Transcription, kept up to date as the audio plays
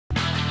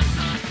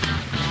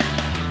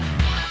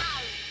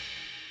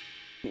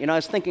I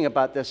was thinking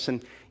about this,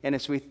 and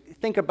as we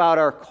think about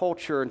our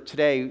culture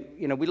today,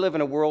 we live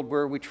in a world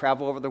where we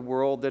travel over the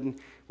world and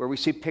where we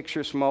see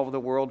pictures from all over the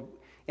world.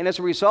 And as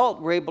a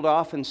result, we're able to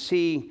often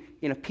see,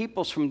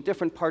 peoples from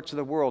different parts of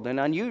the world and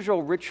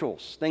unusual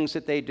rituals, things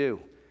that they do.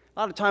 A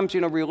lot of times,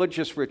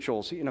 religious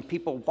rituals.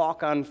 People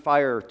walk on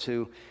fire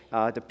to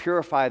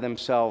purify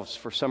themselves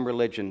for some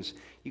religions.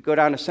 You go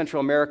down to Central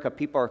America,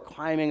 people are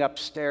climbing up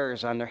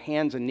stairs on their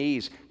hands and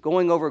knees,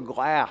 going over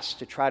glass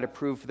to try to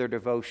prove their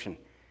devotion.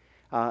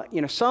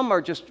 Some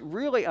are just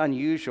really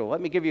unusual.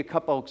 Let me give you a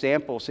couple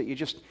examples that you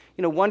just,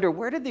 wonder,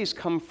 where did these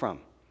come from?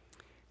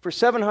 For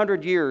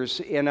 700 years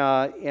in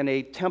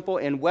a temple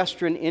in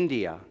western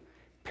India,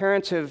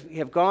 parents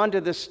have gone to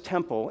this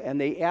temple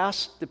and they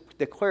asked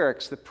the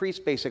clerics, the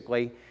priests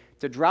basically,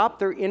 to drop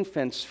their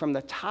infants from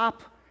the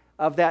top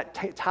of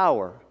that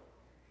tower.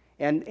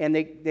 And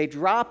they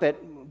drop it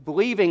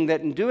believing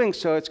that in doing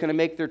so it's going to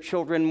make their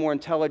children more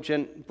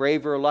intelligent,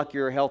 braver,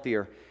 luckier,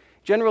 healthier.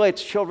 Generally,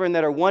 it's children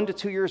that are 1 to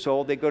 2 years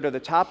old. They go to the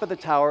top of the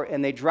tower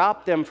and they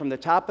drop them from the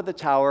top of the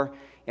tower,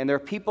 and there are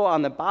people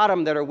on the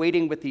bottom that are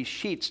waiting with these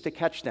sheets to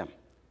catch them.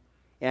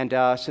 And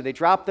so they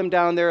drop them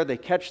down there, they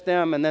catch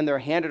them, and then they're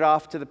handed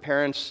off to the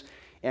parents.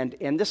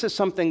 And this is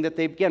something that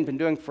they've, again, been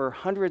doing for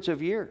hundreds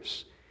of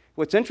years.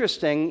 What's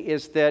interesting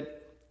is that,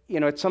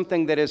 it's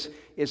something that is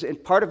in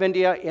part of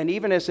India, and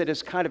even as it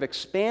has kind of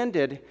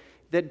expanded,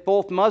 that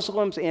both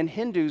Muslims and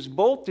Hindus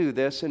both do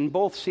this and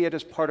both see it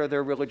as part of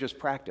their religious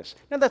practice.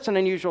 Now, that's an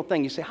unusual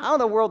thing. You say, how in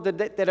the world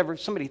did ever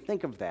somebody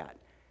think of that?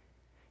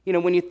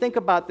 When you think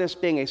about this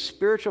being a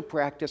spiritual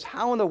practice,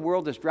 how in the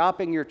world is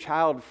dropping your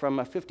child from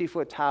a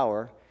 50-foot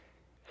tower,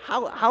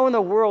 how in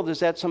the world is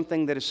that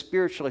something that is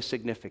spiritually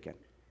significant?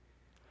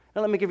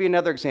 Now, let me give you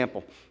another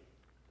example.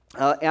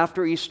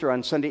 After Easter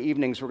on Sunday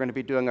evenings, we're going to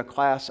be doing a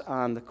class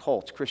on the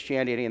cults,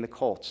 Christianity and the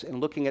cults, and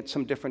looking at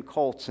some different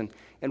cults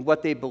and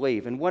what they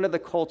believe. And one of the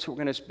cults we're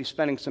going to be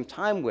spending some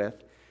time with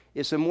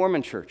is the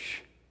Mormon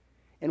Church.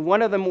 And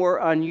one of the more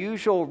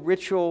unusual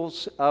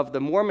rituals of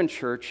the Mormon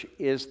Church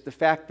is the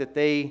fact that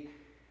I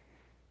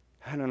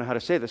don't know how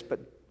to say this, but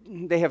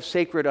they have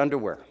sacred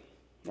underwear.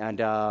 And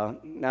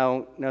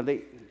now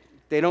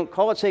they don't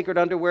call it sacred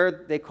underwear,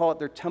 they call it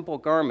their temple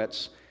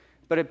garments.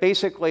 But it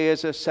basically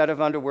is a set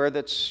of underwear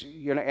that's,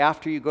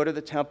 after you go to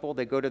the temple,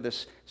 they go to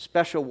this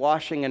special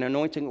washing and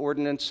anointing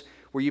ordinance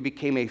where you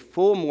became a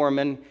full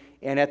Mormon,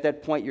 and at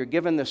that point you're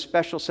given this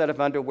special set of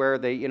underwear.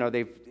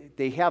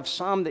 They have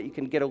some that you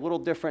can get a little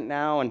different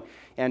now,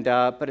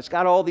 but it's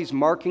got all these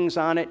markings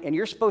on it, and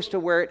you're supposed to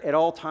wear it at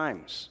all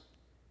times.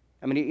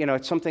 I mean,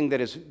 it's something that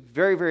is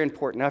very, very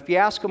important. Now, if you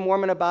ask a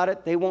Mormon about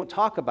it, they won't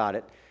talk about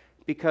it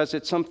because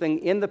it's something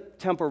in the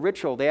temple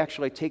ritual. They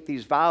actually take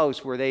these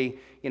vows where they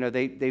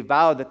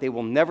vow that they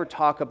will never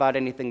talk about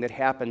anything that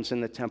happens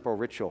in the temple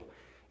ritual.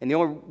 And the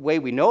only way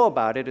we know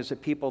about it is the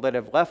people that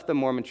have left the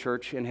Mormon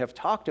Church and have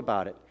talked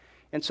about it.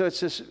 And so it's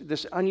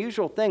this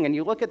unusual thing, and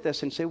you look at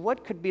this and say,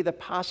 what could be the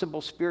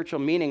possible spiritual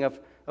meaning of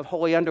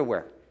holy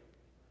underwear?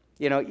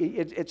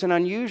 It's an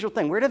unusual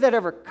thing. Where did that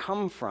ever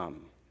come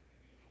from?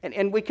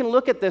 And we can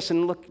look at this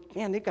and look,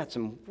 man, they've got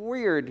some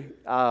weird,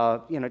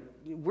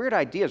 weird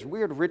ideas,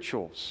 weird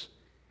rituals.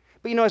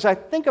 But, as I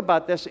think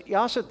about this, you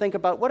also think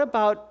about, what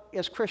about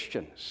as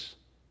Christians?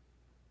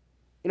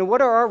 What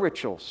are our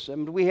rituals? I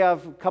mean, we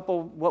have a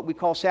couple what we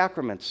call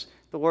sacraments,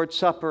 the Lord's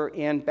Supper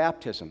and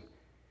baptism.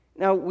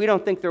 Now, we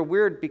don't think they're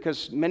weird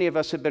because many of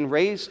us have been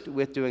raised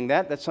with doing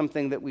that. That's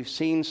something that we've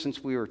seen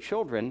since we were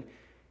children.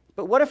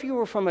 But what if you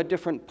were from a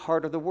different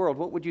part of the world?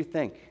 What would you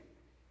think?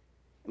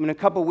 I mean, in a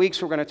couple of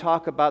weeks, we're going to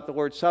talk about the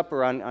Lord's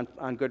Supper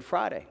on Good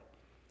Friday.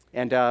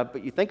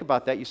 But you think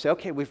about that, you say,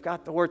 okay, we've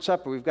got the Lord's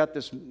Supper, we've got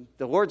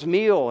the Lord's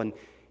meal, and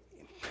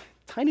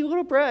tiny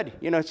little bread.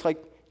 It's like,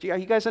 gee, are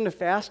you guys into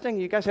fasting?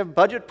 You guys have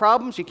budget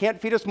problems? You can't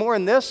feed us more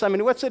in this? I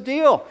mean, what's the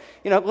deal?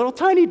 Little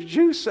tiny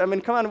juice. I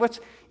mean, come on,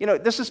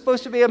 this is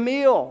supposed to be a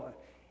meal.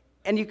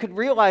 And you could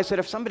realize that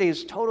if somebody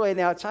is totally on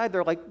the outside,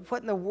 they're like,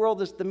 what in the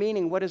world is the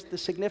meaning? What is the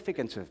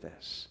significance of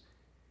this?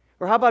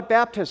 Or how about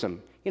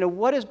baptism?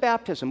 What is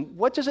baptism?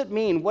 What does it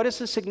mean? What is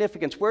the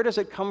significance? Where does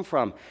it come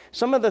from?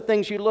 Some of the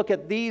things you look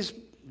at these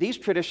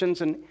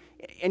traditions and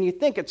you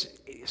think it's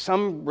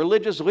some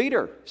religious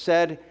leader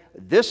said,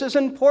 this is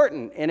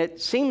important, and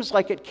it seems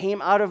like it came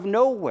out of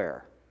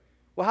nowhere.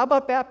 Well, how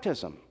about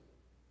baptism?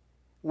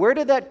 Where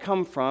did that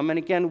come from? And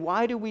again,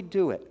 why do we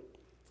do it?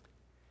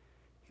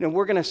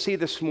 We're going to see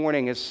this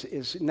morning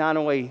is not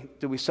only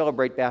do we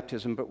celebrate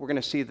baptism, but we're going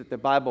to see that the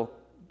Bible,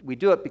 we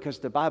do it because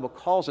the Bible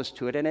calls us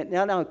to it, and it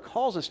not only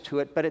calls us to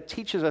it, but it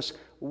teaches us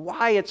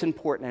why it's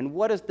important and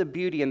what is the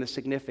beauty and the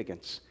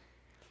significance.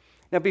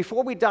 Now,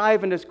 before we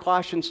dive into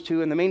Colossians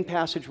 2 and the main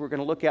passage we're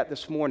going to look at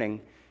this morning,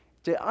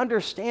 to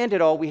understand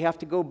it all, we have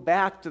to go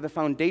back to the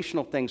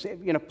foundational things.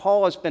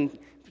 Paul has been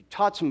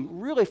taught some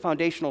really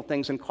foundational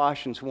things in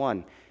Colossians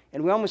 1,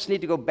 and we almost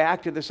need to go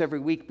back to this every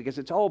week because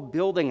it's all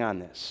building on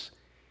this.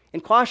 In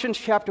Colossians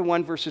chapter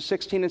 1, verses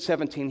 16 and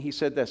 17, he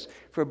said this,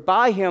 "For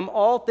by him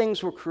all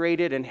things were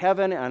created in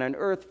heaven and on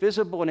earth,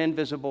 visible and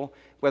invisible,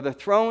 whether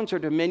thrones or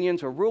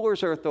dominions or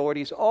rulers or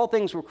authorities, all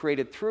things were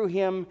created through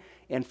him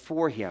and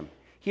for him.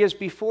 He is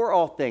before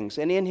all things,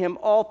 and in him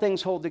all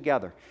things hold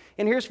together."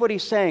 And here's what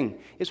he's saying,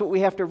 is what we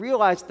have to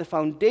realize, the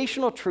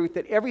foundational truth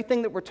that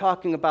everything that we're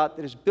talking about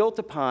that is built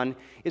upon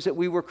is that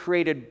we were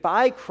created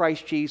by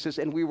Christ Jesus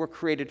and we were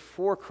created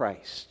for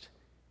Christ.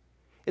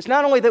 It's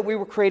not only that we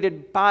were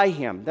created by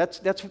him, that's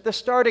the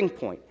starting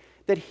point,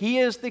 that he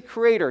is the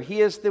creator,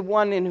 he is the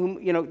one in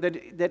whom,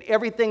 that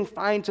everything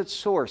finds its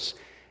source.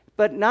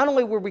 But not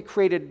only were we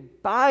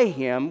created by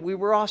him, we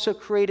were also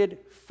created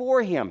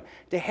for him,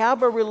 to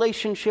have a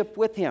relationship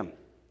with him.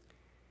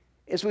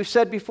 As we've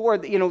said before,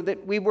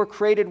 that we were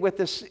created with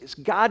this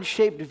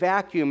God-shaped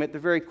vacuum at the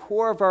very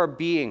core of our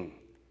being.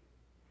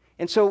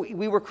 And so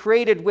we were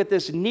created with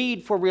this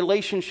need for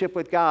relationship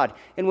with God.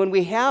 And when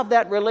we have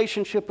that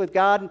relationship with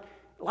God,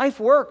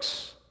 life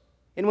works.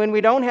 And when we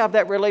don't have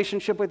that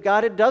relationship with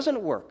God, it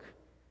doesn't work.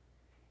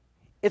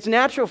 It's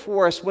natural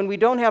for us when we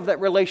don't have that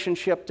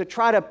relationship to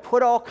try to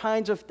put all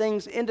kinds of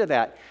things into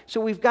that. So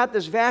we've got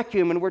this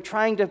vacuum and we're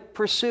trying to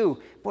pursue,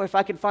 boy, if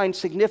I could find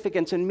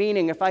significance and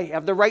meaning, if I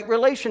have the right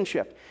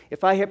relationship,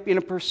 if I have,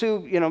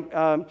 pursue,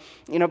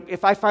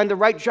 if I find the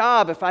right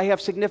job, if I have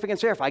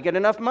significance there, if I get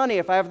enough money,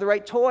 if I have the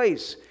right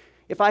toys,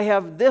 if I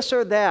have this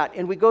or that,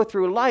 and we go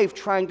through life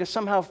trying to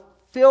somehow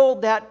fill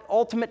that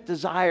ultimate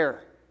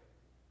desire.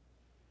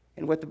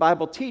 And what the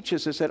Bible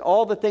teaches is that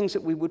all the things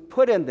that we would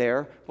put in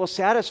there will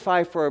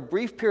satisfy for a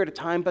brief period of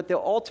time, but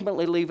they'll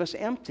ultimately leave us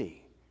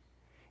empty.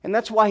 And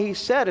that's why he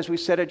said, as we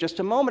said it just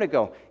a moment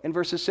ago, in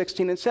verses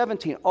 16 and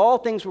 17, all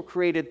things were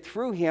created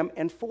through him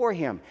and for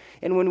him.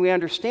 And when we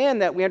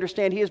understand that, we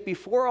understand he is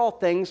before all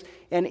things,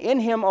 and in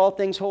him all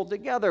things hold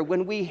together.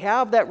 When we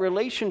have that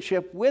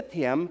relationship with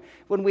him,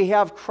 when we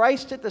have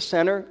Christ at the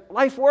center,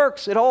 life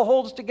works. It all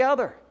holds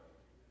together.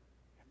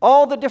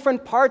 All the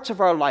different parts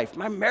of our life.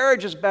 My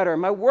marriage is better.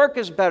 My work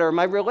is better.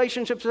 My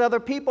relationships with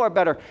other people are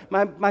better.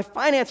 My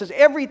finances,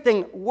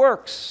 everything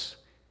works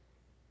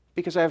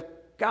because I have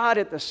God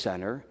at the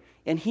center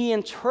and he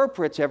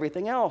interprets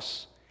everything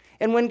else.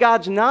 And when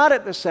God's not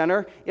at the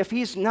center, if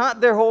he's not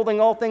there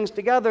holding all things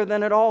together,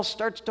 then it all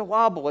starts to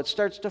wobble. It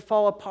starts to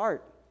fall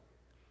apart.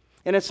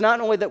 And it's not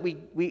only that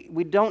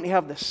we don't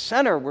have the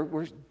center.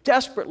 We're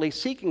desperately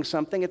seeking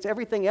something. It's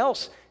everything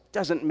else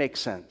doesn't make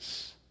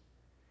sense.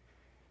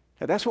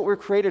 Now, that's what we're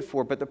created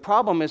for, but the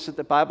problem is that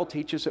the Bible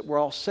teaches that we're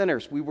all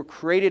sinners. We were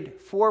created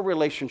for a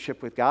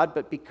relationship with God,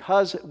 but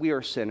because we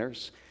are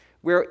sinners,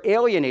 we're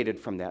alienated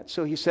from that.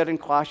 So he said in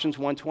Colossians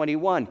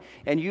 1:21,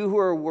 "And you who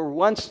were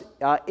once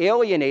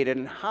alienated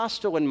and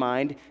hostile in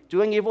mind,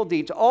 doing evil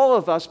deeds," all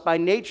of us by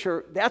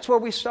nature, that's where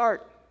we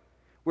start.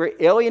 We're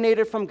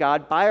alienated from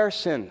God by our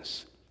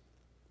sins.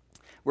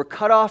 We're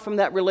cut off from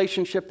that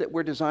relationship that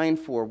we're designed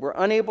for. We're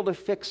unable to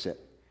fix it.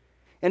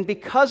 And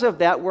because of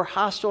that, we're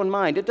hostile in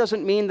mind. It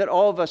doesn't mean that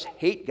all of us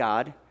hate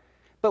God,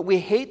 but we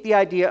hate the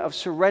idea of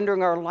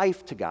surrendering our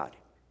life to God.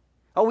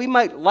 Oh, we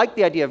might like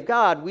the idea of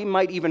God. We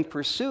might even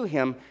pursue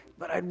him,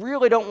 but I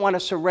really don't want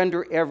to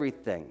surrender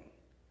everything.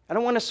 I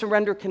don't want to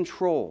surrender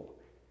control.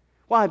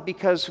 Why?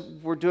 Because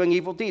we're doing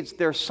evil deeds.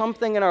 There's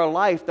something in our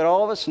life that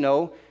all of us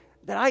know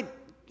that I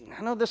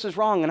know this is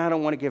wrong and I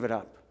don't want to give it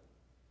up.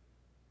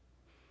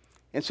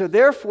 And so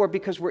therefore,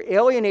 because we're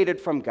alienated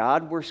from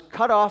God, we're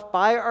cut off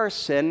by our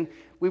sin,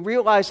 we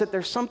realize that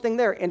there's something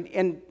there.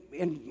 And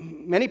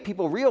many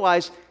people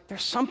realize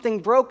there's something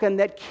broken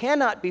that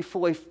cannot be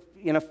fully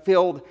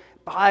filled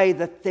by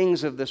the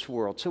things of this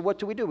world. So what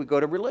do? We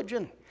go to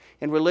religion.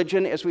 And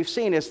religion, as we've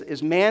seen,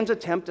 is man's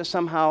attempt to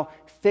somehow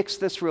fix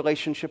this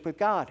relationship with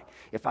God.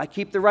 If I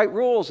keep the right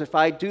rules, if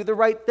I do the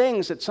right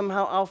things, that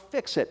somehow I'll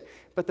fix it.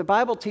 But the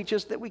Bible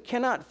teaches that we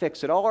cannot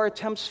fix it. All our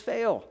attempts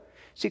fail.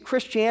 See,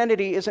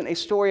 Christianity isn't a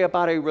story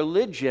about a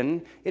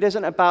religion. It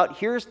isn't about,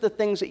 here's the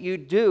things that you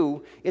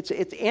do. It's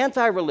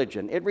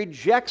anti-religion. It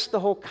rejects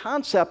the whole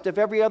concept of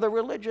every other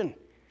religion.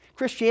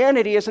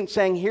 Christianity isn't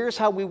saying, here's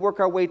how we work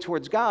our way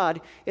towards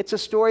God. It's a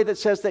story that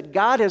says that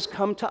God has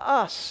come to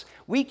us.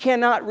 We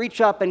cannot reach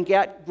up and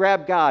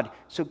grab God,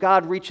 so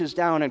God reaches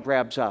down and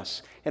grabs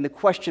us. And the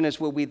question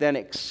is, will we then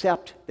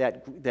accept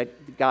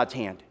that God's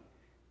hand?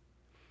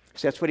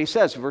 So that's what he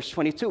says, verse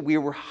 22. We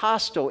were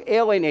hostile,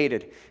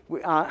 alienated,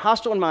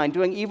 hostile in mind,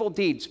 doing evil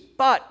deeds.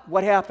 But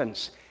what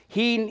happens?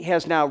 He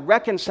has now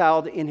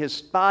reconciled in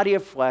his body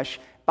of flesh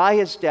by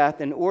his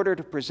death in order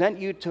to present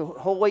you to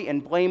holy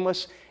and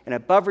blameless and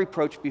above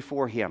reproach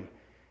before him.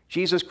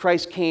 Jesus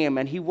Christ came,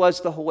 and he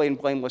was the holy and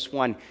blameless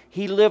one.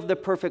 He lived the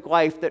perfect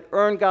life that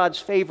earned God's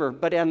favor,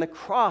 but on the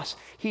cross,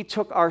 he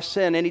took our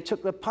sin, and he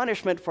took the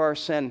punishment for our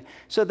sin,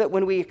 so that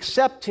when we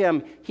accept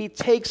him, he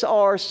takes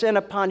all our sin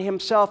upon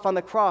himself on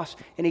the cross,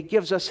 and he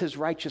gives us his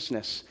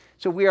righteousness.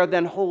 So we are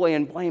then holy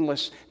and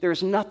blameless. There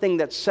is nothing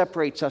that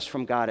separates us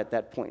from God at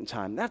that point in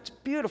time. That's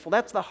beautiful.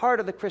 That's the heart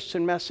of the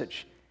Christian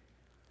message.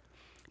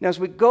 Now, as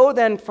we go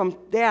then from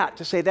that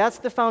to say that's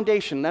the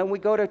foundation, then we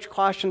go to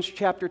Colossians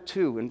chapter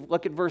 2 and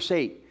look at verse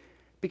 8.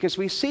 Because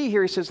we see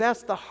here, he says,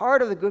 that's the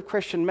heart of the good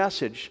Christian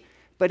message.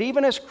 But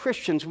even as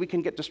Christians, we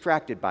can get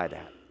distracted by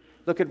that.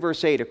 Look at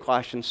verse 8 of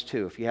Colossians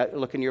 2. If you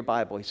look in your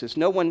Bible, he says,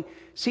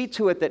 see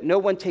to it that no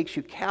one takes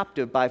you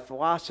captive by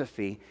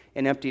philosophy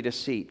and empty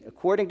deceit,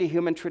 according to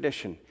human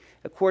tradition,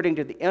 according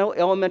to the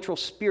elemental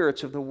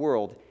spirits of the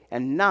world,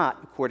 and not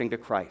according to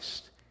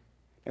Christ.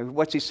 And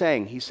what's he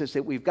saying? He says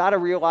that we've got to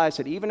realize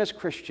that even as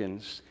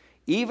Christians,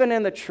 even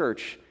in the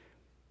church,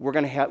 we're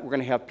going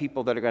to have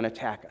people that are going to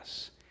attack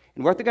us.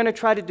 And what they're going to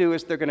try to do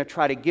is they're going to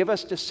try to give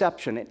us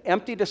deception, an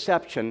empty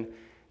deception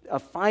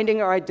of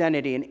finding our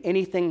identity in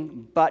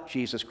anything but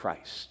Jesus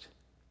Christ.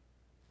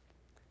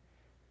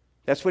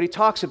 That's what he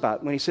talks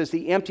about when he says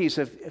the empties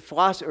of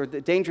philosophy, or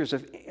the dangers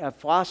of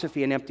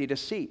philosophy and empty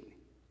deceit.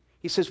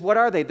 He says, what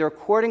are they? They're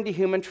according to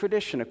human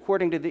tradition,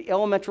 according to the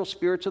elemental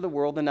spirits of the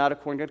world, and not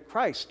according to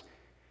Christ.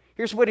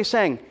 Here's what he's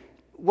saying.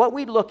 What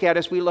we look at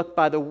is we look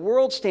by the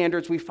world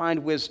standards, we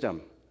find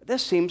wisdom.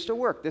 This seems to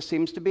work. This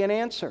seems to be an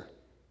answer.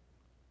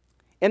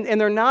 And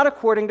they're not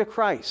according to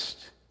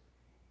Christ.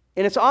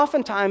 And it's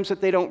oftentimes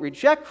that they don't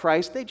reject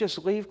Christ, they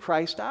just leave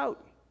Christ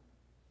out.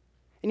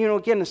 And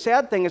again, the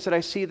sad thing is that I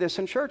see this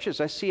in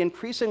churches. I see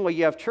increasingly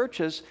you have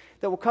churches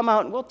that will come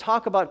out and we'll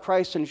talk about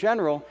Christ in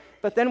general,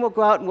 but then we'll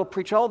go out and we'll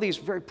preach all these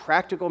very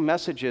practical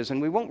messages, and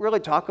we won't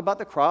really talk about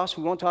the cross,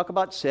 we won't talk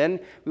about sin,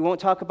 we won't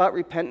talk about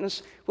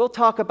repentance. We'll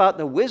talk about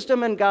the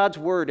wisdom in God's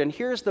Word, and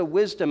here's the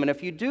wisdom, and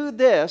if you do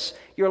this,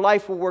 your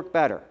life will work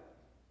better.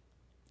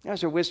 Now,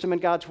 is there wisdom in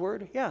God's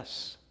Word?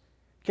 Yes.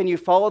 Can you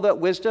follow that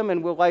wisdom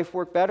and will life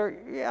work better?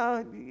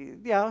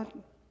 Yeah.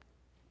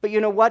 But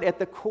you know what? At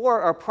the core,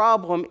 our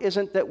problem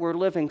isn't that we're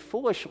living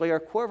foolishly.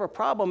 Our core of our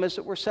problem is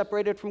that we're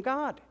separated from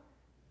God.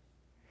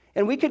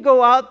 And we could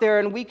go out there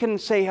and we can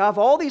say, have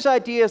all these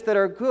ideas that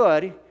are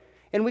good,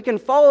 and we can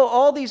follow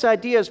all these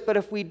ideas, but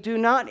if we do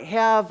not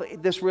have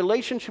this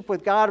relationship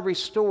with God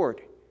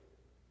restored,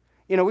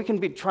 we can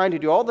be trying to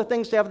do all the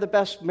things to have the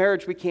best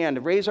marriage we can,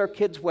 to raise our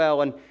kids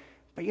well,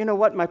 but you know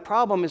what? My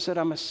problem is that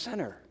I'm a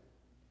sinner.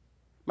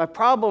 My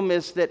problem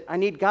is that I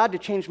need God to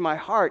change my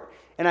heart,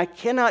 and I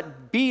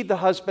cannot be the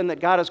husband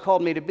that God has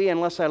called me to be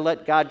unless I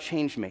let God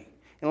change me,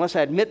 unless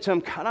I admit to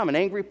Him, God, I'm an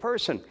angry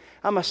person.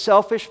 I'm a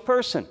selfish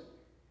person.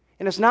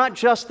 And it's not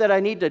just that I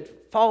need to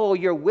follow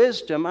your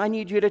wisdom, I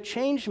need you to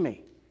change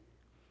me.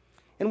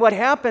 And what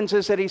happens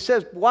is that he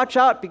says, watch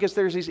out, because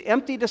there's this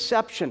empty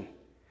deception,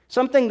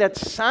 something that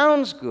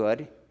sounds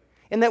good,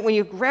 and that when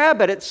you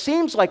grab it, it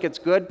seems like it's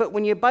good, but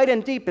when you bite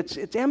in deep,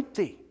 it's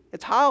empty,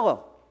 it's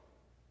hollow.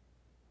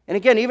 And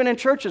again, even in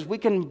churches, we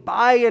can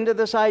buy into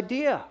this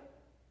idea.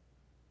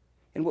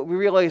 And what we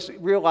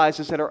realize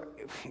is that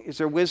is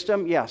there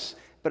wisdom? Yes.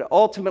 But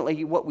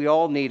ultimately, what we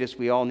all need is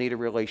we all need a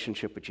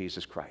relationship with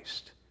Jesus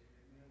Christ.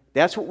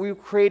 That's what we were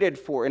created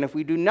for. And if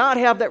we do not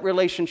have that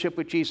relationship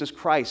with Jesus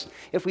Christ,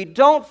 if we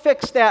don't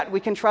fix that, we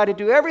can try to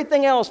do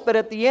everything else, but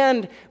at the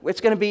end,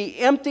 it's going to be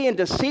empty and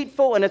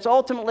deceitful, and it's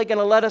ultimately going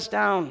to let us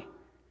down.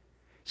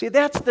 See,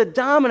 that's the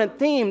dominant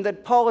theme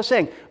that Paul is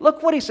saying.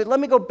 Look what he said. Let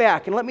me go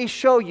back and let me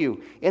show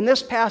you in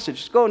this passage.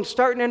 Just go and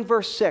starting in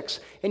verse 6,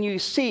 and you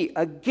see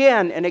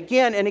again and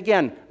again and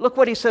again. Look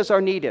what he says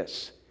our need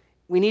is.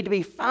 We need to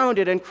be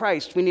founded in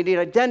Christ. We need an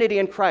identity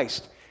in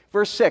Christ.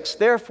 Verse 6,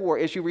 therefore,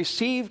 as you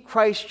receive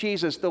Christ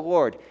Jesus the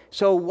Lord,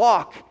 so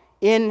walk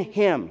in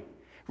Him,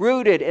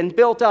 rooted and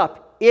built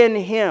up in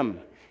Him,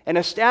 and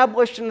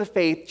established in the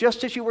faith,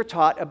 just as you were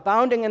taught,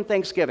 abounding in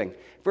thanksgiving.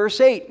 Verse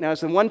 8, now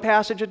it's the one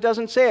passage that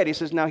doesn't say it. He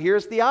says, now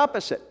here's the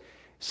opposite.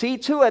 See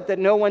to it that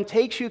no one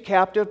takes you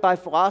captive by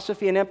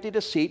philosophy and empty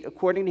deceit,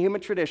 according to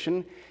human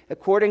tradition,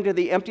 according to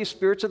the empty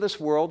spirits of this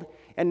world,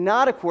 and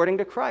not according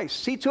to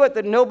Christ. See to it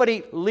that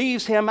nobody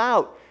leaves Him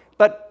out,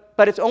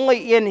 but it's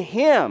only in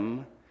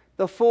Him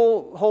the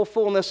whole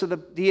fullness of the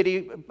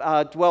deity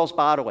dwells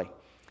bodily.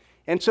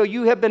 And so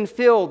you have been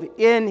filled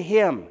in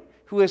Him,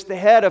 who is the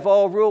head of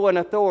all rule and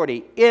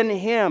authority. In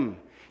Him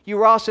you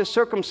were also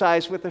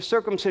circumcised with a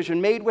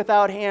circumcision made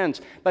without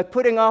hands, by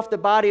putting off the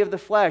body of the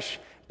flesh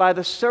by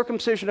the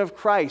circumcision of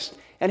Christ,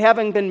 and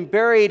having been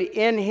buried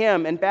in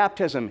Him in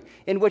baptism,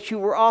 in which you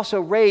were also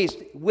raised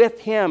with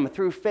Him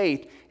through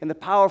faith in the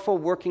powerful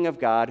working of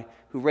God,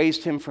 who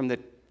raised Him from the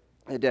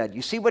dead.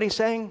 You see what he's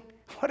saying?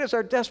 What is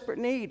our desperate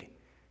need?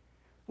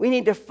 We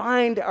need to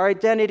find our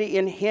identity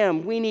in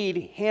Him. We need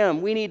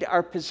Him. We need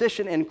our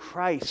position in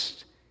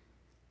Christ.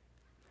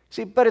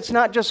 See, but it's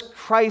not just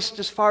Christ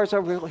as far as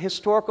a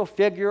historical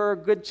figure or a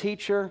good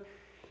teacher.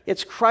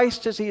 It's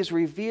Christ as He is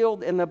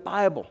revealed in the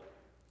Bible.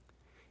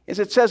 As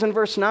it says in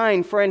verse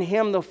 9, for in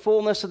Him the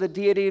fullness of the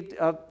deity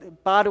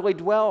bodily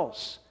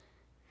dwells.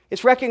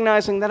 It's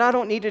recognizing that I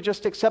don't need to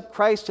just accept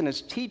Christ and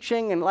His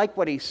teaching and like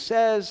what He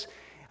says.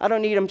 I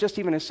don't need Him just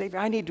even as Savior.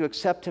 I need to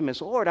accept Him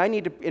as Lord. I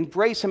need to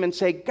embrace Him and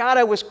say, God,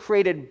 I was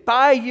created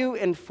by You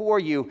and for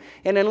You.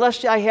 And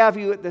unless I have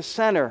You at the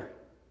center,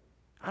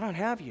 I don't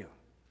have You.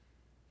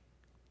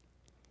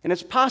 And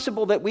it's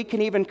possible that we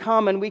can even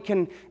come and we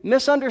can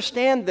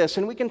misunderstand this,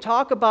 and we can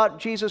talk about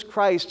Jesus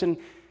Christ and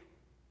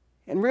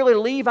really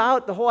leave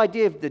out the whole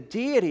idea of the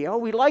deity. Oh,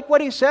 we like what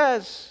He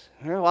says.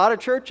 There are a lot of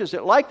churches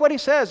that like what he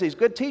says. He's a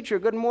good teacher, a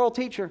good moral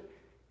teacher.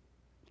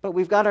 But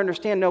we've got to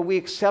understand, no, we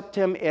accept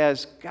him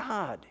as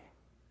God,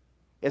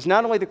 as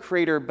not only the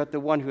creator, but the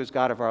one who is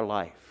God of our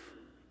life.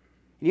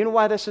 And you know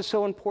why this is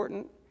so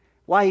important?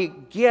 Why,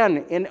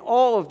 again, in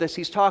all of this,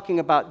 he's talking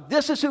about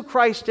this is who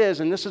Christ is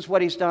and this is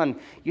what he's done.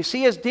 You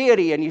see his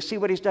deity and you see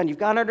what he's done. You've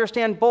got to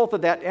understand both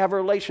of that to have a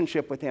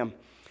relationship with him.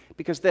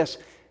 Because this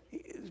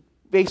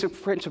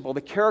basic principle, the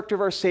character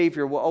of our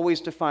Savior will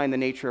always define the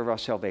nature of our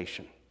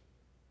salvation.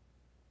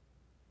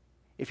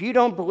 If you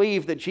don't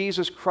believe that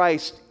Jesus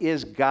Christ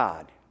is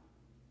God,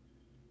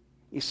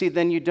 you see,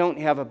 then you don't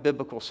have a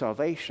biblical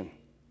salvation.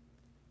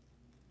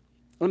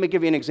 Let me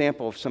give you an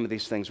example of some of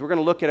these things. We're going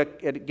to look at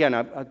it again.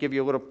 I'll give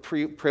you a little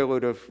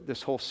prelude of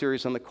this whole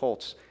series on the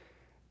cults.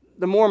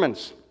 The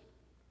Mormons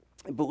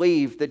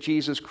believe that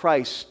Jesus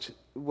Christ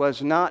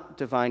was not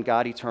divine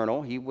God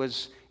eternal. He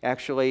was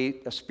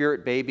actually a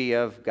spirit baby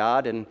of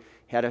God and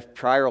had a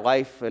prior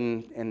life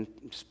and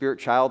spirit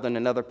child on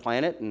another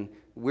planet. And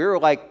we're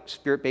like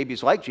spirit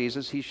babies like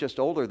Jesus. He's just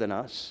older than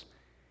us.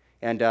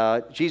 And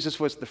Jesus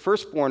was the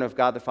firstborn of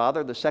God the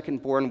Father. The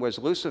secondborn was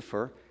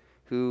Lucifer,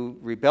 who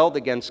rebelled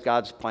against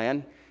God's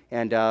plan.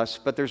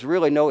 But there's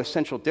really no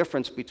essential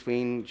difference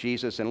between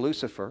Jesus and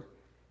Lucifer.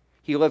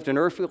 He lived an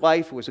earthly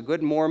life, was a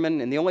good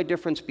Mormon, and the only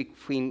difference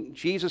between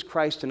Jesus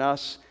Christ and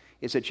us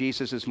is that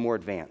Jesus is more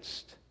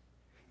advanced.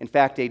 In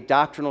fact, a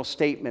doctrinal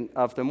statement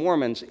of the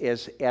Mormons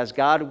is, as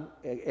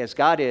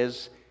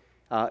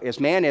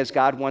man is,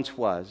 God once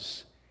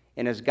was,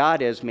 and as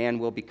God is, man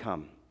will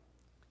become.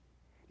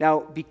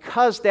 Now,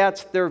 because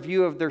that's their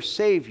view of their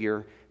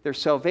Savior, their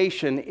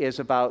salvation is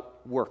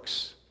about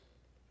works.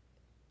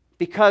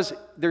 Because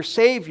their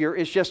Savior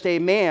is just a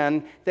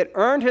man that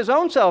earned his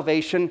own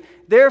salvation,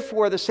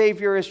 therefore the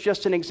Savior is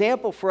just an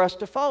example for us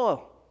to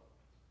follow.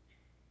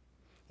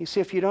 You see,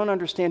 if you don't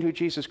understand who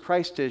Jesus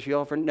Christ is,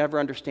 you'll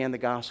never understand the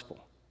gospel.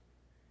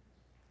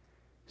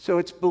 So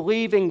it's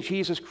believing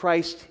Jesus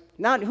Christ,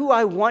 not who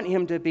I want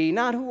him to be,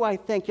 not who I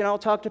think. I'll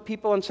talk to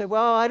people and say,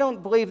 well, I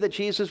don't believe that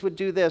Jesus would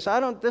do this.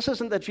 This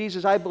isn't the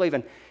Jesus I believe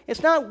in.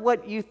 It's not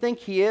what you think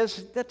he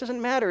is. That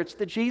doesn't matter. It's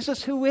the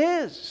Jesus who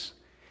is.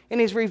 And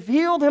he's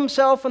revealed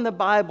himself in the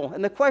Bible.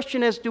 And the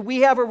question is, do we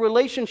have a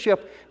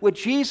relationship with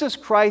Jesus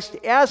Christ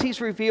as he's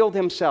revealed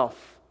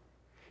himself?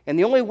 And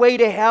the only way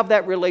to have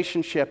that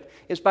relationship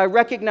is by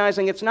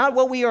recognizing it's not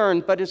what we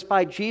earn, but it's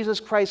by Jesus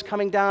Christ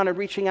coming down and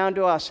reaching out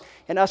to us,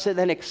 and us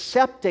then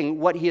accepting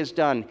what he has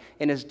done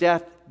in his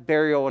death,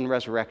 burial, and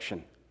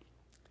resurrection.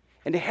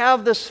 And to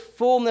have this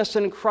fullness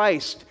in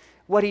Christ,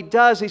 what he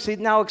does is he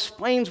now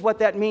explains what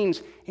that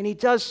means, and he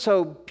does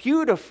so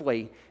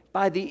beautifully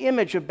by the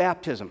image of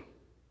baptism.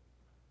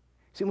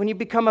 See, when you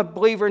become a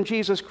believer in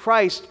Jesus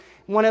Christ,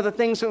 one of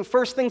the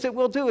first things that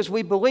we'll do is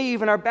we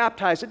believe and are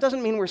baptized. It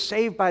doesn't mean we're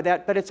saved by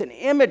that, but it's an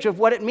image of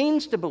what it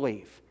means to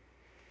believe.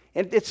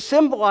 And it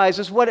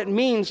symbolizes what it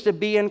means to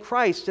be in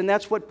Christ, and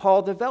that's what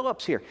Paul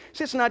develops here.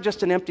 See, it's not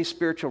just an empty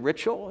spiritual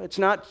ritual. It's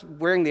not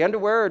wearing the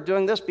underwear or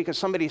doing this because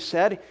somebody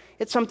said.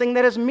 It's something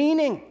that has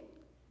meaning.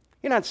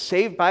 You're not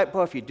saved by it.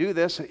 Well, if you do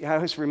this, I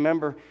always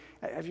remember,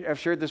 I've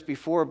shared this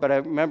before, but I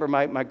remember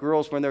my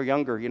girls when they're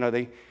younger,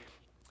 they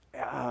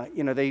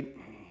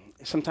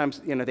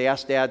sometimes, they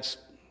ask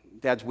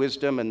Dad's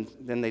wisdom, and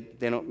then they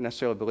don't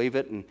necessarily believe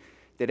it. And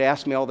they'd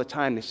ask me all the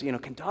time, they say,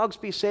 can dogs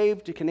be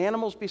saved? Can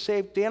animals be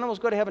saved? Do animals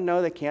go to heaven?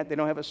 No, they can't. They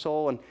don't have a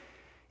soul.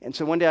 And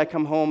so one day I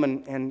come home,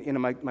 and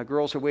my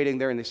girls are waiting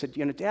there, and they said,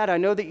 Dad, I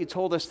know that you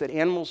told us that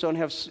animals don't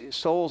have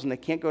souls and they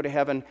can't go to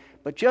heaven,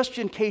 but just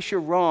in case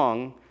you're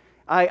wrong,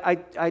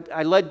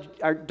 I led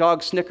our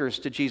dog Snickers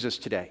to Jesus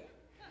today.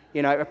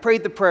 I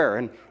prayed the prayer,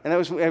 and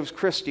it was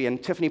Christy,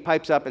 and Tiffany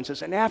pipes up and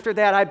says, and after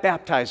that, I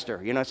baptized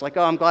her. It's like,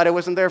 oh, I'm glad I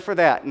wasn't there for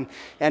that.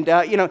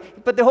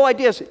 But the whole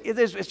idea is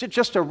it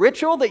just a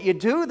ritual that you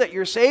do, that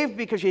you're saved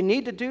because you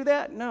need to do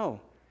that?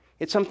 No.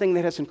 It's something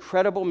that has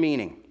incredible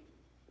meaning.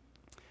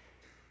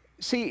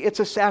 See, it's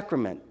a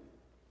sacrament.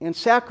 And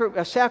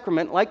a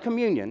sacrament, like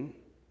communion,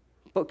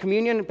 but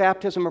communion and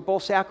baptism are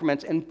both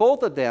sacraments, and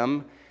both of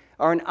them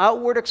are an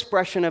outward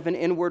expression of an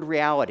inward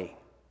reality.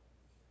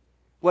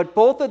 What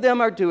both of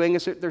them are doing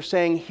is that they're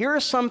saying,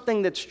 here's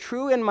something that's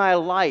true in my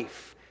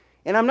life.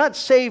 And I'm not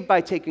saved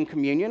by taking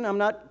communion. I'm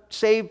not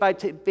saved by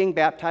being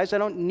baptized. I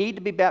don't need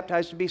to be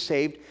baptized to be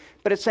saved.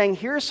 But it's saying,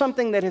 here's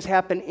something that has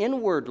happened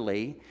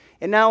inwardly,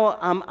 and now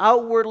I'm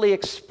outwardly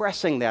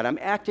expressing that. I'm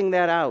acting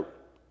that out.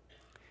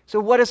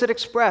 So what does it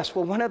express?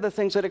 Well, one of the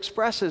things it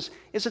expresses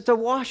is it's a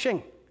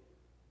washing.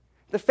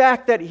 The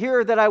fact that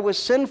I was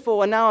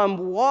sinful and now I'm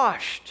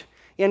washed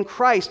in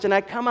Christ, and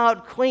I come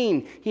out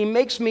clean. He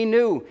makes me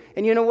new.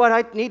 And you know what?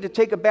 I need to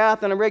take a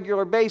bath on a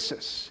regular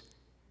basis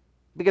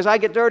because I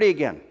get dirty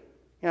again.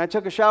 I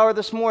took a shower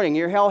this morning.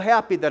 You're hell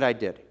happy that I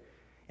did.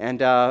 And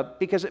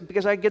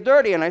because I get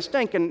dirty and I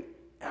stink, and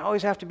I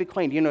always have to be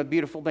clean. The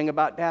beautiful thing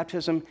about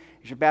baptism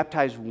is you're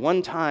baptized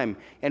one time,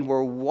 and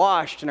we're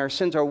washed, and our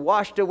sins are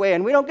washed away,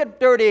 and we don't get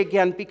dirty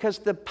again because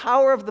the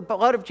power of the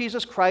blood of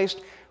Jesus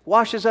Christ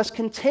washes us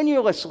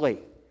continuously.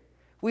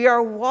 We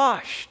are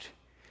washed.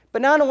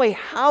 But not only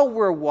how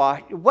we're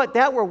washed,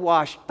 we're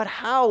washed, but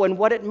how and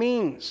what it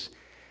means.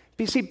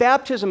 You see,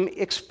 baptism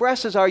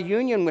expresses our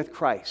union with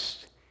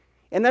Christ.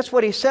 And that's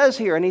what he says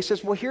here. And he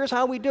says, well, here's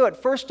how we do it.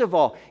 First of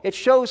all, it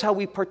shows how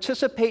we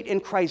participate in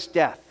Christ's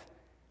death.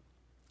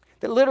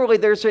 That literally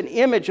there's an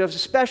image of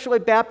especially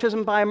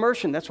baptism by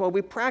immersion. That's why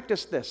we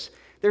practice this.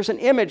 There's an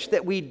image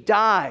that we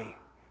die,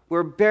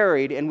 we're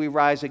buried, and we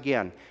rise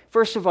again.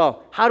 First of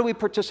all, how do we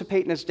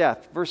participate in his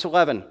death? Verse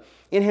 11,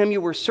 in him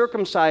you were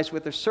circumcised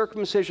with a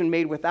circumcision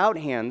made without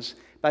hands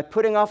by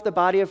putting off the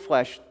body of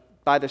flesh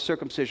by the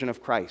circumcision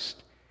of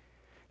Christ.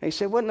 Now you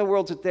say, what in the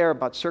world's it there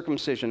about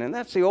circumcision? And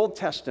that's the Old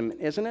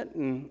Testament, isn't it?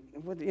 And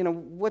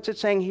what's it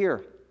saying here?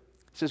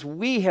 It says,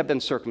 we have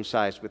been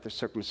circumcised with the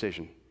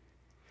circumcision.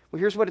 Well,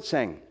 here's what it's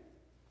saying.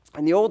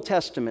 In the Old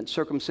Testament,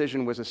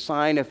 circumcision was a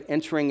sign of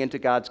entering into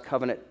God's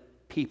covenant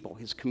people,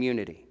 his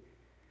community.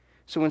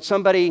 So when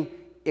somebody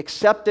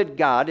accepted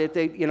God,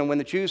 when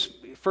the Jews,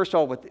 first of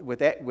all,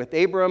 with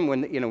Abram,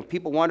 when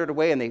people wandered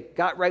away and they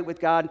got right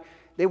with God,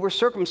 they were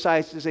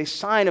circumcised as a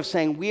sign of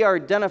saying, we are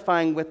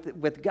identifying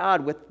with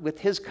God, with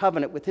his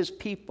covenant, with his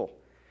people.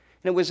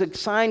 And it was a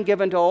sign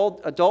given to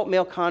all adult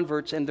male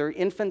converts and their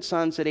infant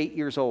sons at 8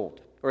 years old,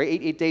 or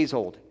 8 days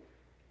old.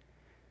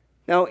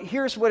 Now,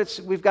 here's what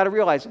we've got to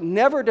realize.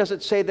 Never does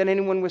it say that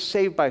anyone was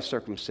saved by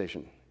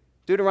circumcision.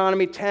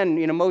 Deuteronomy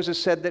 10,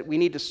 Moses said that we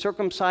need to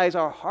circumcise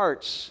our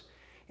hearts.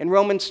 In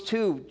Romans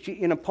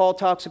 2, Paul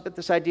talks about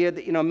this idea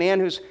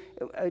that,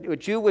 a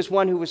Jew was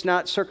one who was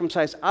not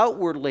circumcised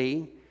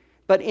outwardly,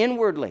 but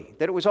inwardly,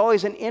 that it was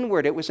always an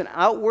inward. It was an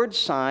outward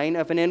sign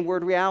of an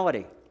inward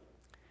reality.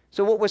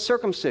 So what was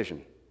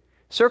circumcision?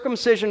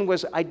 Circumcision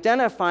was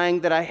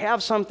identifying that I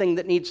have something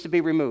that needs to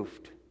be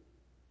removed.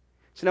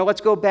 So now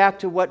let's go back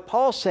to what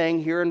Paul's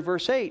saying here in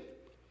verse 8,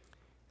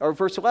 or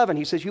verse 11.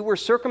 He says, you were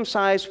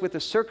circumcised with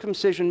a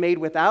circumcision made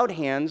without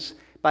hands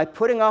by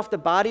putting off the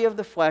body of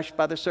the flesh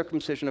by the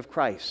circumcision of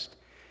Christ.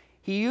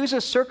 He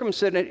uses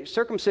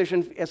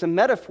circumcision as a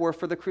metaphor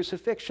for the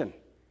crucifixion.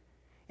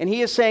 And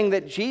he is saying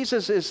that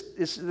Jesus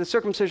is the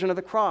circumcision of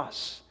the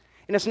cross.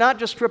 And it's not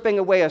just stripping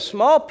away a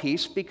small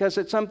piece, because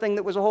it's something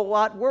that was a whole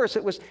lot worse.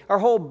 It was our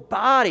whole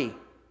body.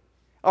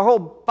 Our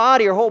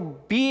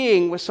whole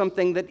being was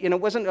something that,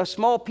 wasn't a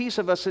small piece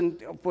of us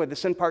and, the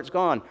sin part's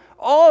gone.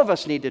 All of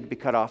us needed to be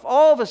cut off.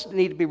 All of us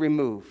need to be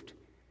removed.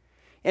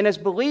 And as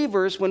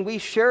believers, when we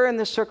share in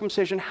this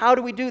circumcision, how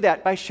do we do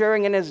that? By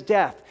sharing in his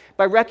death.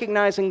 By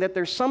recognizing that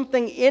there's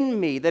something in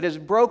me that is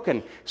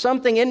broken.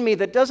 Something in me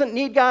that doesn't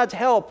need God's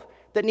help,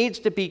 that needs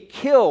to be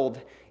killed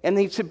and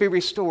needs to be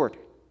restored.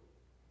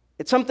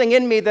 It's something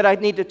in me that I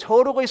need to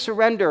totally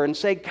surrender and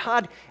say,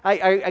 God, I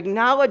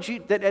acknowledge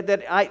you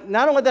that I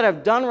not only that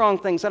I've done wrong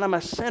things, that I'm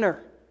a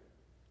sinner.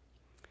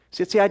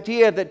 See, it's the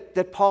idea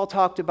that Paul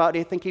talked about,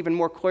 I think, even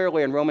more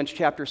clearly in Romans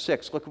chapter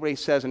 6. Look at what he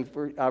says in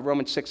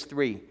Romans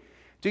 6:3.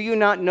 Do you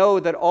not know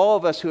that all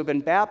of us who have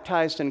been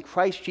baptized in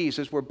Christ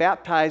Jesus were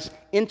baptized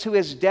into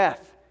his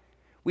death?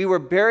 We were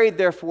buried,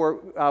 therefore,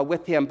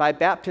 with him by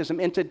baptism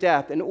into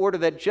death, in order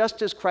that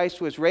just as Christ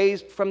was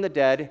raised from the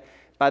dead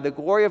by the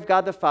glory of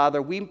God the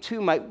Father, we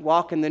too might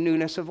walk in the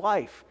newness of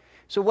life.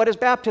 So what is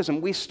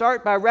baptism? We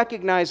start by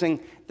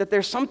recognizing that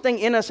there's something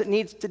in us that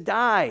needs to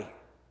die.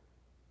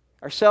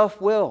 Our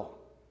self-will,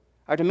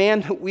 our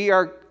demand that we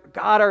are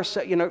God,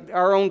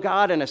 our own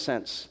God in a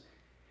sense.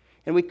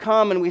 And we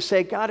come and we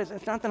say, God,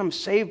 it's not that I'm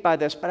saved by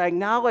this, but I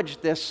acknowledge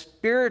this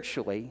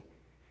spiritually.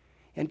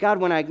 And God,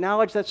 when I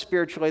acknowledge that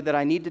spiritually, that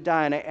I need to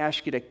die, and I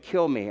ask you to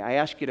kill me. I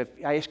ask you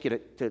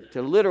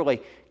to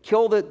literally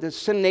kill the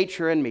sin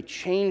nature in me,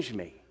 change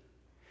me.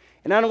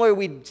 And not only are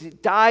we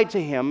died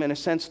to him, in a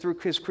sense, through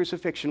his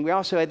crucifixion, we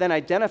also then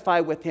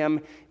identify with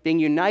him being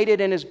united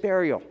in his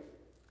burial.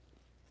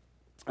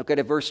 Okay,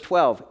 to verse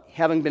 12.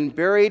 Having been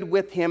buried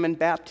with him in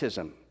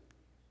baptism,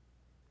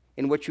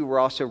 in which you were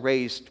also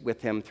raised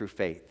with him through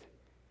faith.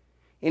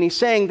 And he's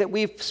saying that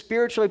we've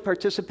spiritually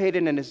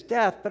participated in his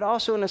death, but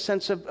also in a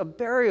sense of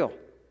burial.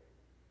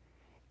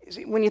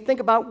 See, when you think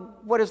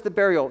about what is the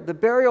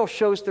burial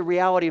shows the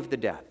reality of the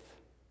death.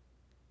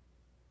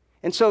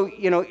 And so,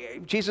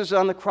 Jesus is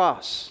on the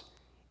cross,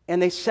 and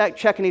they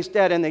check and he's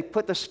dead, and they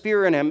put the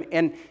spear in him,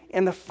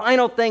 and the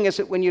final thing is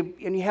that when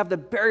you have the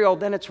burial,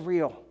 then it's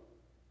real.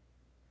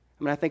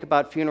 I think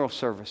about funeral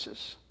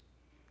services.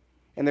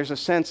 And there's a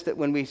sense that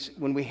when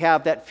we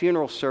have that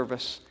funeral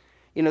service,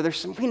 we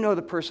know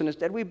the person is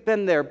dead. We've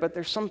been there, but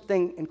there's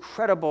something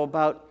incredible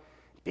about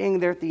being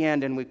there at the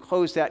end, and we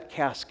close that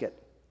casket.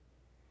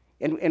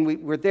 And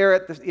we're there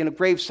at the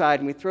graveside,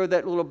 and we throw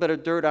that little bit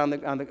of dirt on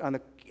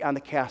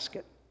the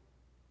casket.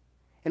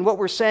 And what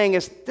we're saying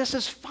is, this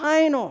is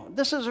final.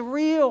 This is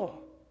real.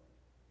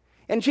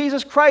 And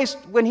Jesus Christ,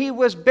 when he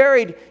was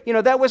buried,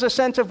 that was a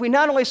sense of we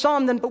not only saw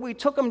him then, but we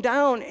took him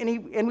down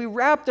and we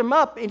wrapped him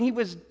up, and he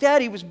was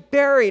dead. He was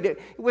buried.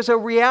 It was a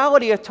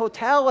reality, a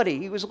totality.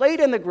 He was laid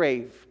in the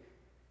grave.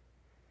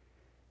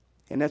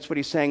 And that's what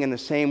he's saying in the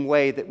same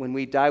way that when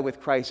we die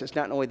with Christ, it's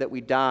not only that we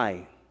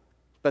die,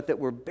 but that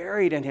we're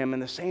buried in him in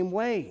the same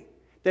way.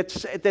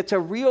 That's a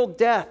real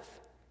death.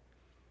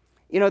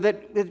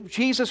 that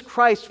Jesus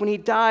Christ, when he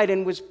died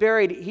and was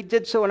buried, he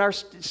did so in our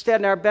stead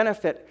and our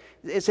benefit,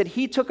 is that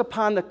he took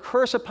upon the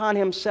curse upon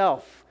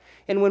himself.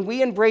 And when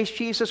we embrace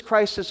Jesus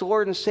Christ as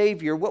Lord and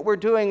Savior, what we're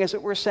doing is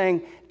that we're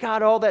saying,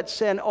 God, all that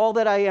sin, all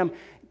that I am,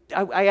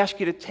 I ask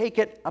you to take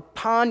it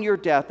upon your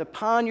death,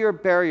 upon your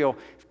burial.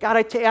 God,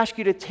 I ask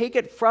you to take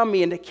it from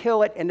me and to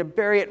kill it and to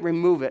bury it,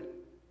 remove it,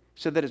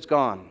 so that it's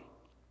gone.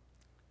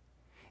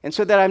 And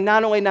so that I'm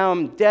not only now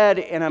I'm dead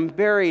and I'm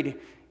buried,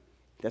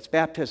 that's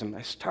baptism.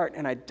 I start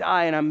and I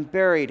die and I'm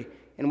buried.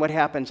 And what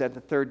happens at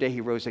the third day? He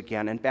rose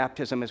again. And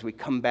baptism is we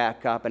come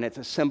back up, and it's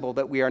a symbol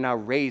that we are now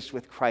raised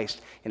with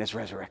Christ in his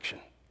resurrection.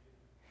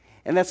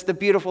 And that's the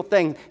beautiful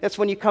thing. That's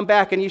when you come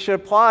back, and you should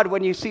applaud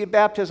when you see a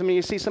baptism and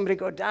you see somebody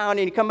go down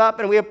and you come up,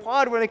 and we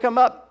applaud when they come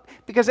up,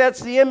 because that's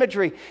the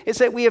imagery. It's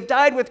that we have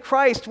died with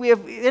Christ. We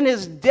have, in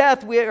his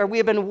death, we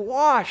have been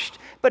washed,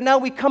 but now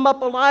we come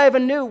up alive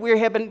and new. We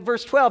have been,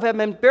 verse 12, have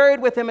been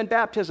buried with him in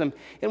baptism,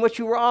 in which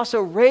you were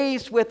also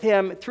raised with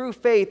him through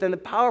faith in the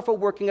powerful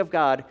working of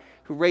God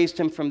who raised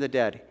him from the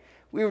dead.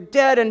 We were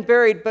dead and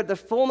buried, but the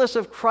fullness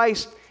of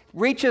Christ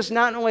reaches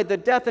not only the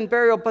death and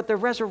burial, but the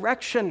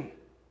resurrection.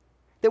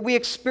 That we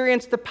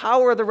experience the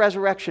power of the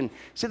resurrection.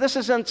 See, this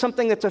isn't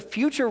something that's a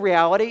future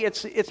reality.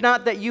 It's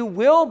not that you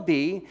will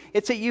be,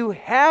 it's that you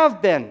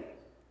have been.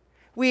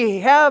 We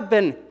have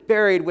been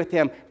buried with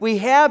him. We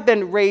have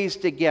been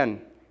raised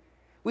again.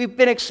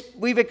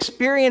 We've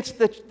experienced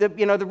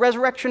the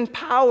resurrection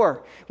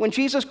power. When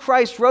Jesus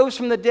Christ rose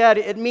from the dead,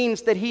 it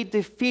means that he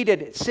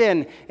defeated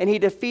sin and he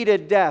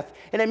defeated death.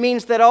 And it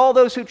means that all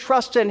those who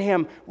trust in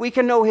him, we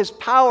can know his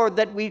power,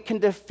 that we can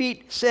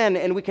defeat sin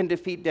and we can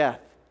defeat death.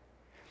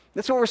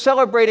 That's what we're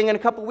celebrating in a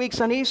couple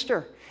weeks on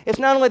Easter. It's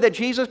not only that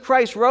Jesus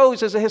Christ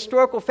rose as a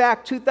historical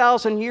fact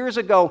 2,000 years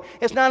ago.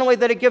 It's not only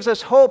that it gives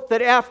us hope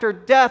that after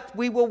death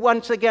we will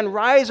once again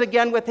rise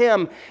again with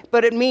him,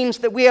 but it means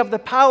that we have the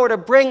power to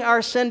bring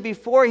our sin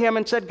before him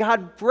and said,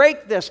 God,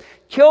 break this,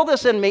 kill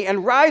this in me,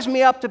 and rise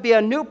me up to be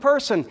a new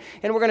person.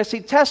 And we're going to see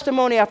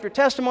testimony after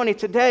testimony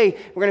today.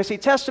 We're going to see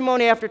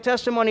testimony after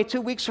testimony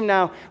 2 weeks from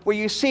now, where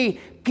you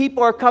see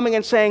people are coming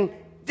and saying,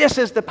 this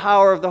is the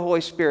power of the Holy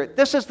Spirit.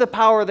 This is the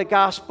power of the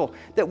gospel,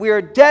 that we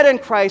are dead in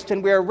Christ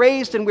and we are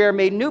raised and we are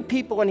made new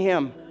people in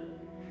him.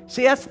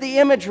 See, that's the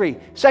imagery.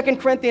 2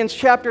 Corinthians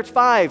chapter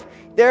 5.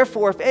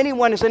 Therefore, if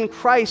anyone is in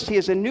Christ, he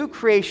is a new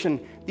creation.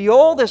 The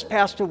old has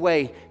passed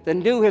away, the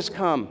new has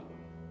come.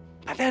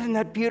 Now, isn't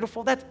that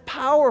beautiful? That's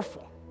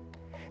powerful.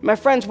 My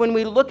friends, when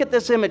we look at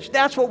this image,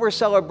 that's what we're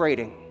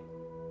celebrating.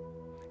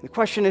 The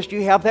question is, do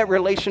you have that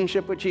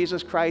relationship with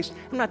Jesus Christ?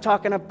 I'm not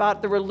talking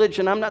about the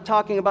religion. I'm not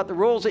talking about the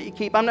rules that you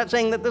keep. I'm not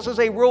saying that this is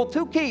a rule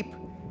to keep.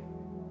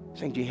 I'm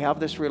saying, do you have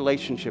this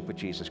relationship with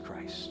Jesus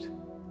Christ?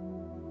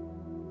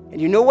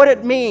 And you know what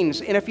it means.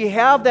 And if you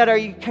have that, are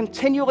you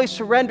continually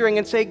surrendering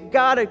and say,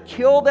 God,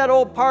 kill that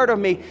old part of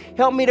me.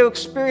 Help me to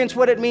experience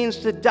what it means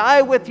to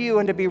die with you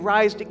and to be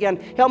raised again.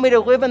 Help me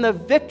to live in the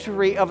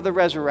victory of the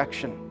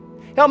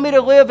resurrection. Help me to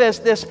live as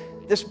this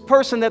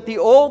person that the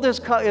old has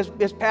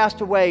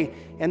passed away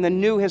and the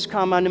new has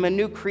come. I'm a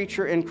new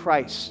creature in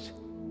Christ.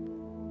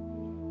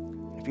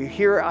 If you're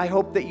here, I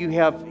hope that you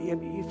have,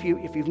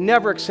 if you've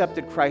never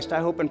accepted Christ,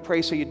 I hope and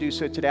pray so you do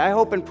so today. I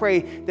hope and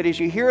pray that as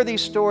you hear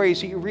these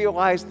stories, you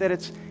realize that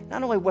it's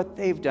not only what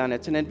they've done,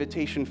 it's an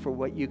invitation for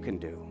what you can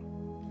do.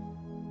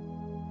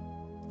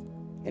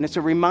 And it's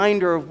a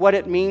reminder of what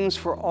it means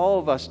for all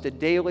of us to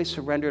daily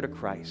surrender to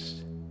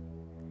Christ.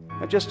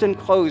 Now, just in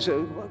close,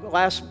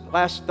 last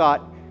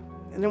thought.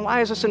 And then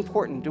why is this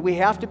important? Do we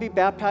have to be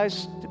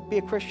baptized to be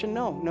a Christian?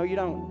 No, you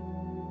don't.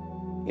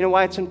 You know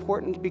why it's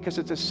important? Because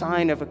it's a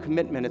sign of a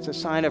commitment. It's a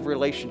sign of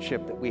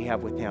relationship that we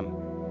have with him.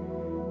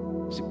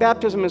 See,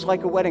 baptism is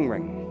like a wedding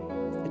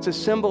ring. It's a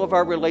symbol of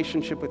our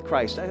relationship with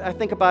Christ. I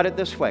think about it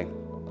this way.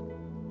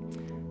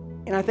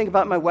 And I think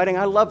about my wedding.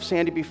 I loved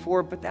Sandy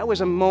before, but that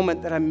was a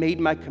moment that I made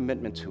my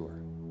commitment to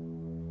her.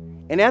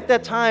 And at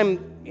that time,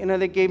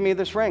 they gave me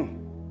this ring.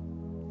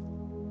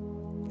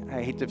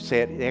 I hate to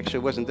say it actually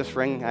wasn't this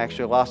ring. I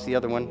actually lost the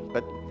other one,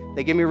 but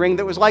they gave me a ring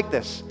that was like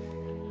this.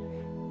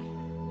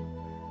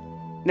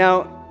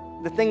 Now,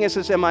 the thing is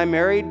am I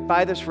married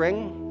by this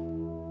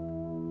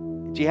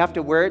ring? Do you have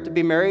to wear it to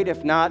be married?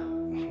 If not,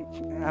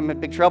 I'm in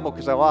big trouble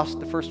because I lost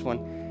the first one.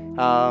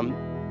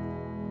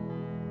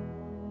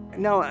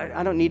 No,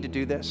 I don't need to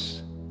do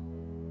this.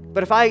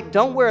 But if I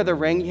don't wear the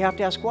ring, you have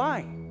to ask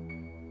why.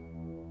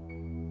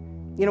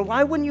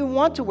 Why wouldn't you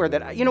want to wear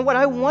that? You know what?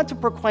 I want to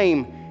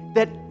proclaim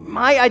that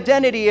my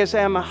identity is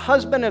I'm a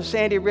husband of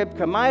Sandy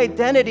Ribka. My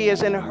identity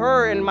is in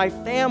her and my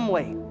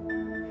family.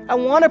 I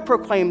want to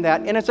proclaim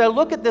that. And as I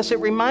look at this, it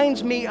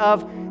reminds me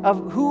of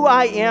who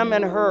I am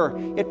in her.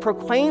 It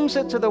proclaims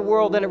it to the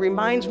world, and it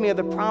reminds me of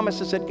the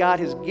promises that God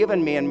has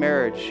given me in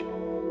marriage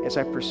as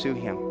I pursue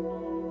him.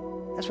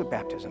 That's what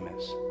baptism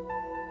is.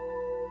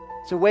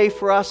 It's a way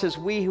for us as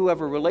we who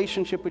have a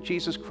relationship with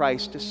Jesus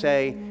Christ to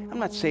say, I'm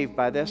not saved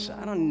by this.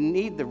 I don't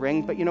need the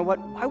ring, but you know what?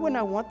 Why wouldn't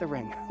I want the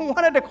ring? I want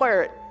to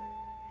declare it.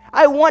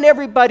 I want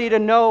everybody to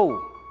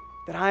know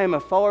that I am a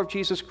follower of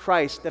Jesus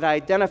Christ, that I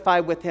identify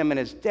with him in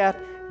his death,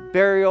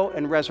 burial,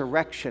 and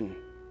resurrection.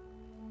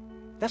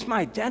 That's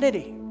my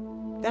identity.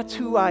 That's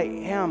who I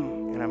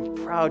am, and I'm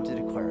proud to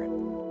declare it.